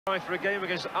For a game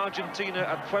against Argentina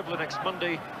at Puebla next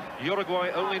Monday. Uruguay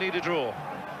only need a draw.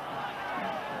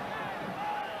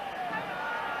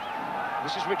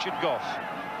 This is Richard Goff.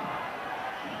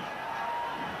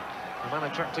 The man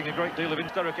attracting a great deal of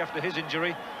interest after his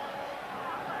injury.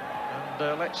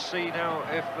 And let's see now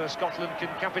if Scotland can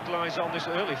capitalise on this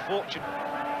early fortune.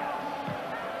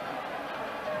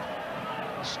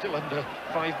 Still under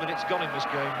 5 minutes gone in this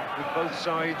game, with both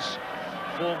sides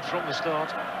formed from the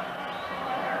start.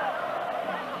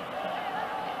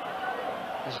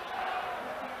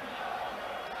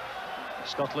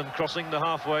 Scotland crossing the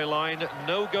halfway line.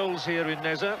 No goals here in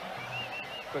Neza.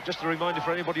 But just a reminder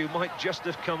for anybody who might just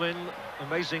have come in,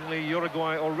 amazingly,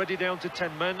 Uruguay already down to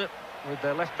 10 men, with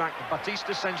their left-back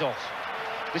Batista sent off.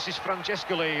 This is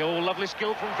Francescoli. Oh, lovely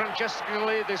skill from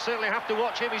Francescoli. They certainly have to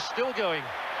watch him. He's still going.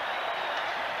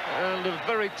 And a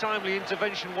very timely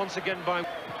intervention once again by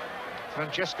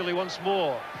Francescoli once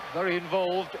more. Very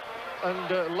involved.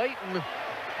 And Leighton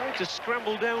trying to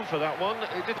scramble down for that one.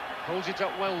 He did. Holds it up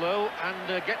well, though,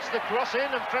 and gets the cross in,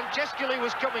 and Francescoli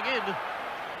was coming in.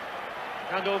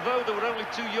 And although there were only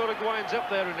 2 Uruguayans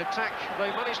up there in attack, they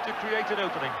managed to create an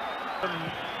opening.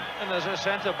 And as a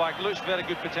centre-back, looks very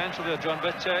good potential there, John,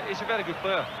 but he's a very good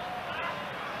player.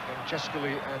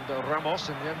 Francescoli and Ramos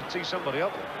in the end tee somebody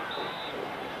up.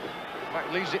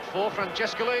 Back leaves it for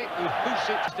Francescoli, who hoofs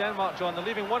it. It's Denmark, John, they're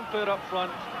leaving one player up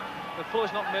front. The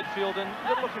closing up midfield, and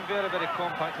they're looking very, very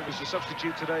compact. As the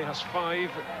substitute today has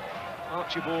 5.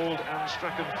 Archibald and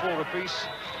Strachan 4 apiece.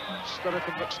 Sturrock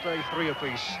and McStay 3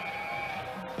 apiece.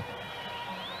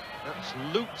 That's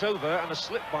looped over, and a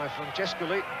slip by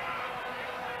Francescoli.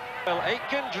 Well,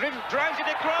 Aitken drives it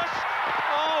across.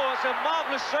 Oh, it's a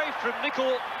marvellous save from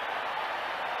Nicol.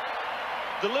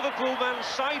 The Liverpool man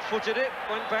side-footed it,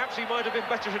 when perhaps he might have been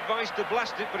better advised to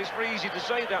blast it, but it's very easy to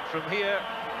say that from here.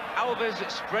 Alves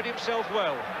spread himself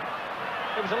well.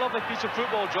 It was a lovely piece of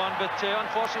football, John, but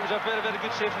unfortunately it was a very, very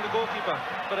good save from the goalkeeper.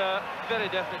 But a very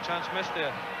definite chance missed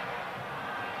there.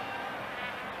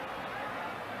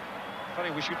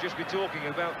 Funny, we should just be talking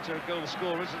about goal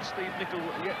scorers, and Steve Nicol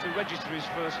yet to register his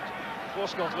first for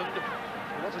Scotland.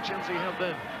 What a chance he had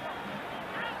then.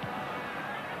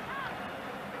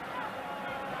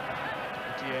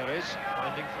 Gutierrez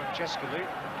finding Francescoli.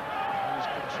 His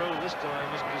control this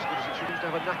time isn't as good as it should. He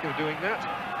have a knack of doing that.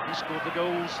 He scored the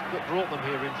goals that brought them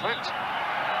here, in fact.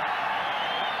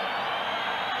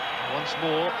 Once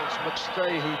more, it's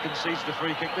McStay who concedes the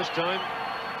free kick this time.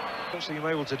 I don't see him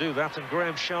able to do that, and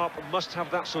Graham Sharp must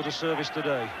have that sort of service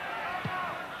today.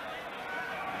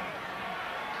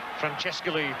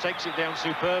 Francescoli takes it down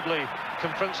superbly,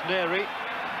 confronts Neri.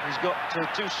 He's got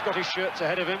 2 Scottish shirts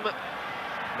ahead of him.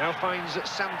 Now finds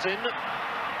Santin.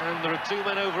 And there are 2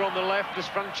 men over on the left as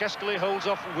Francescoli holds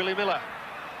off Willie Miller.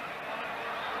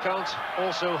 Can't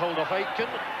also hold off Aitken.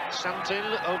 Santin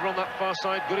over on that far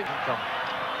side, good income.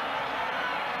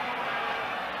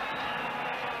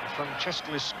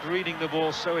 Francescoli screening the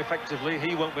ball so effectively,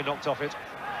 he won't be knocked off it.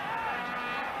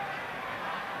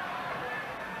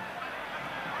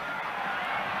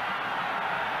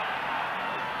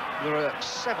 There are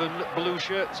 7 blue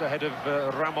shirts ahead of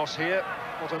Ramos here.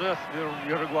 What on earth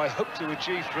Uruguay hope to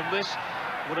achieve from this,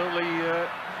 would only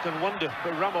can wonder.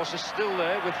 But Ramos is still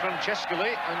there with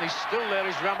Francescoli, and he's still there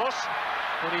is Ramos,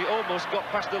 and he almost got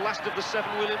past the last of the 7,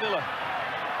 Willie Miller.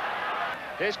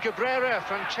 Here's Cabrera,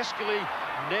 Francescoli,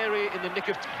 Neri in the nick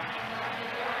of time.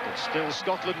 It's still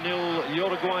Scotland 0,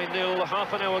 Uruguay 0,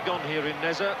 half an hour gone here in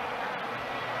Neza.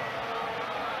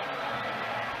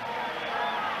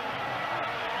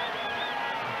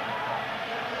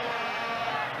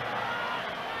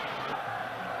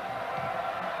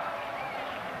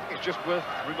 Just worth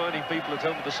reminding people at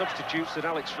home of the substitutes that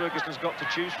Alex Ferguson's got to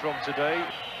choose from today.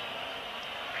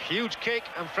 Huge kick,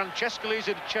 and Francescoli's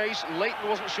in a chase. Leighton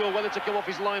wasn't sure whether to come off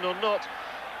his line or not.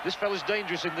 This fella's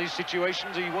dangerous in these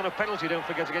situations. He won a penalty, don't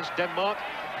forget, against Denmark.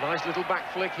 Nice little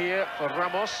back flick here for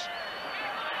Ramos.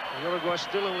 Uruguay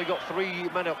still only got 3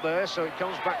 men up there, so it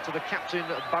comes back to the captain,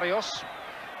 Barrios.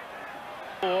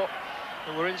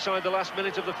 And we're inside the last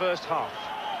minute of the first half,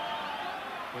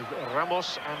 with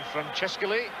Ramos and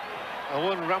Francescoli.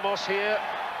 Owen Ramos here.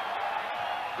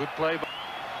 Good play, but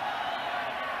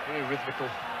very rhythmical.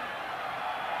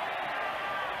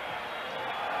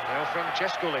 Now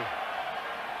Francescoli.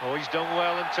 Oh, he's done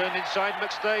well and turned inside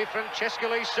McStay.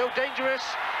 Francescoli, so dangerous.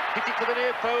 Hit it to the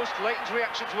near post. Leighton's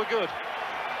reactions were good.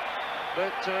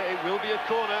 But it will be a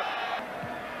corner.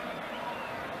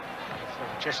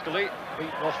 Francescoli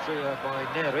beaten off by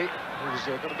Neri, who's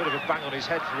got a bit of a bang on his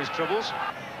head for his troubles.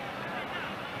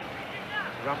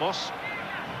 Ramos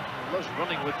loves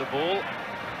running with the ball.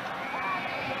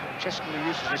 Francescoli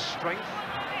uses his strength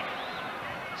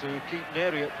to keep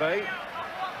Neri at bay.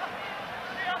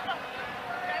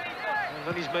 And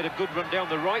then he's made a good run down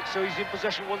the right, so he's in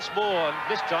possession once more. And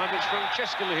this time it's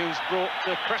Francescoli who's brought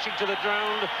crashing to the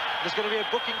ground. There's going to be a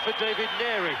booking for David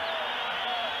Neri.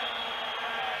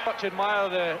 Much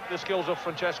admire the skills of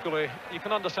Francescoli. You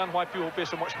can understand why people pay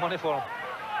so much money for him.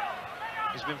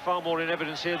 He's been far more in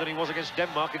evidence here than he was against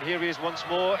Denmark, and here he is once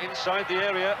more inside the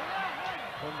area.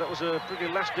 And that was a pretty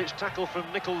last-ditch tackle from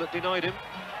Nicol that denied him.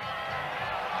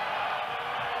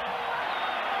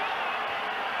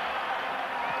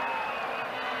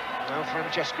 Now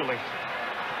Francescoli.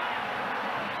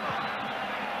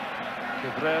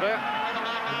 Cabrera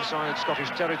inside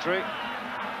Scottish territory.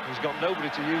 He's got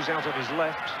nobody to use out on his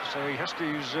left, so he has to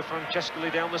use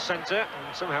Francescoli down the centre,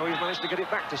 and somehow he's managed to get it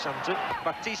back to Santon.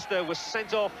 Batista was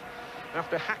sent off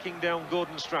after hacking down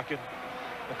Gordon Strachan.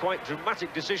 A quite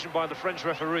dramatic decision by the French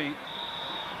referee,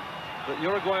 but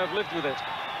Uruguay have lived with it.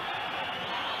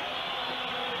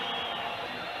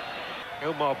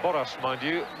 Omar Boras, mind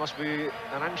you, must be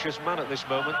an anxious man at this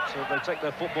moment. So they take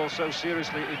their football so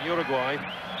seriously in Uruguay.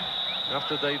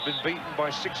 After they've been beaten by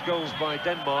 6 goals by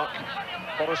Denmark,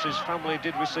 Boras's family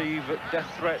did receive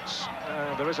death threats.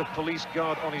 There is a police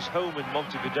guard on his home in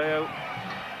Montevideo.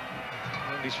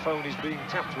 And his phone is being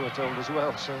tapped, we're told, as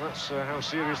well. So that's how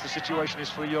serious the situation is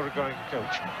for the Uruguayan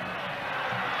coach.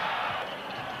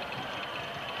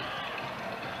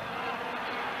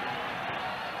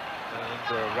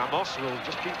 Ramos will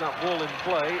just keep that ball in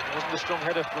play. It wasn't a strong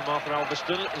header from Arthur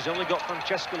Alveston. He's only got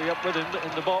Francescoli up with him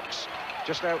in the box.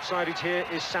 Just outside it here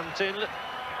is Santin.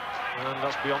 And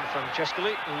that's beyond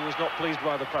Francescoli, who was not pleased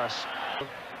by the pass.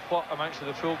 What amounts to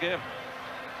the full game.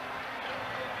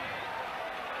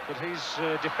 But he's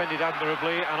defended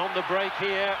admirably. And on the break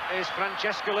here is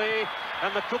Francescoli.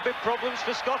 And there could be problems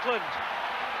for Scotland.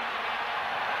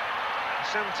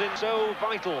 Santin so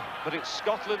vital, but it's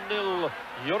Scotland 0,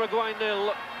 Uruguay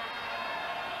 0.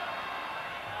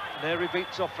 Neri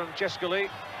beats off Francescoli.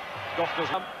 Goff goes.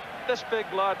 This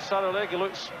big lad, Saralegi,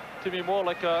 looks to me more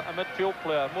like a midfield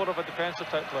player, more of a defensive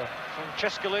type player.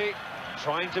 Francescoli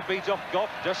trying to beat off Goff,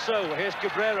 does so. Here's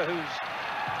Cabrera,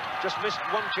 who's just missed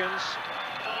one chance.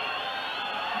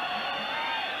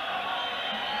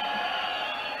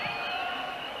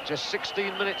 Just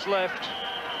 16 minutes left.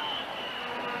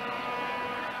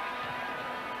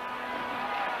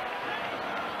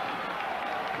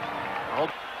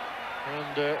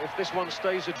 And if this one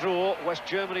stays a draw, West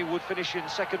Germany would finish in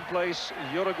 2nd place,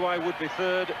 Uruguay would be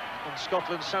 3rd, and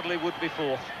Scotland sadly would be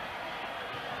 4th.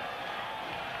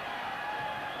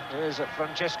 There's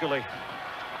Francescoli.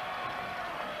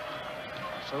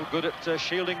 So good at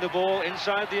shielding the ball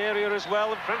inside the area as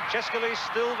well, and Francescoli's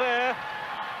still there.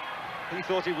 He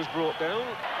thought he was brought down.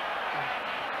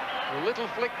 A little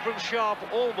flick from Sharp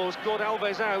almost caught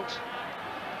Alves out.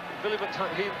 Billy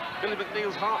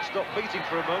McNeil's heart stopped beating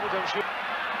for a moment, I'm sure.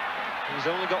 He's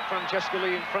only got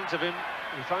Francescoli in front of him.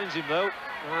 He finds him though,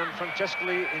 and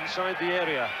Francescoli inside the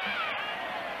area.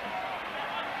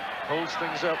 Holds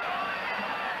things up.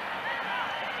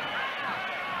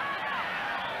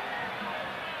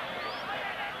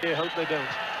 I hope they don't.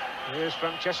 Here's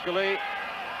Francescoli.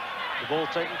 The ball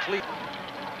taken clean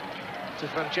to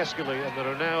Francescoli, and there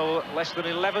are now less than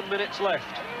 11 minutes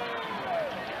left.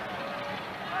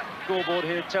 Scoreboard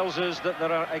here tells us that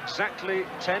there are exactly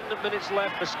 10 minutes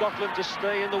left for Scotland to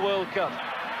stay in the World Cup.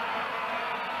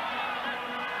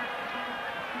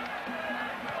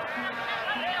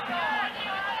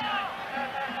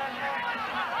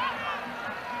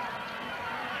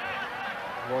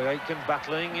 Roy Aitken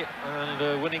battling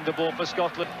and winning the ball for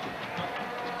Scotland.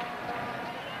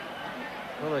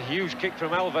 Well, a huge kick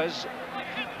from Alves.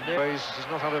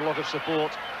 He's not had a lot of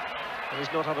support, and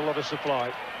he's not had a lot of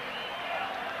supply.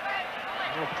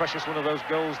 How precious one of those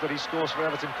goals that he scores for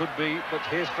Everton could be, but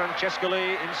here's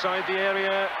Francescoli inside the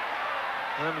area,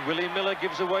 and Willie Miller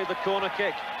gives away the corner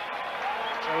kick.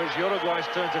 So it's Uruguay's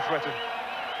turn to threaten.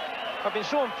 I've been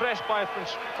so impressed by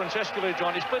Francescoli,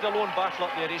 John. He's played a lone battle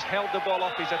up there, he's held the ball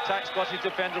up, he's attacked Scottish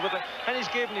defender with it, and he's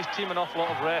given his team an awful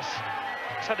lot of rest.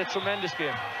 He's had a tremendous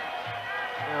game.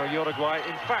 Now Uruguay,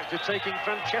 in fact, are taking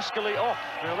Francescoli off.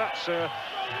 Now that's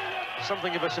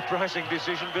something of a surprising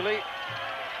decision, Billy.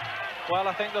 Well,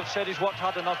 I think they've said he's worked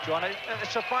hard enough, John. It's a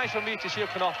surprise for me to see him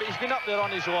come off, but he's been up there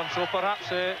on his own, so perhaps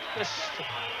the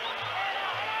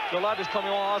lad who's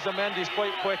coming on, Azamendi's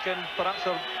quite quick, and perhaps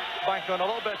they're banking on a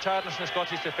little bit of tiredness in the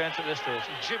Scottish defence at this stage.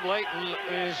 Jim Leighton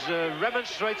is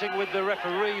remonstrating with the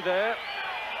referee there.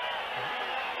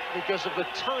 because of the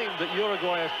time that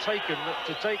Uruguay have taken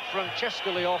to take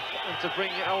Francescoli off and to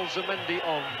bring Alzamendi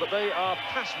on. But they are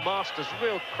past masters,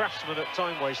 real craftsmen at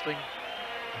time wasting.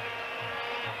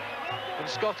 And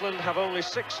Scotland have only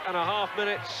 6.5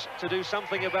 minutes to do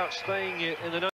something about staying in the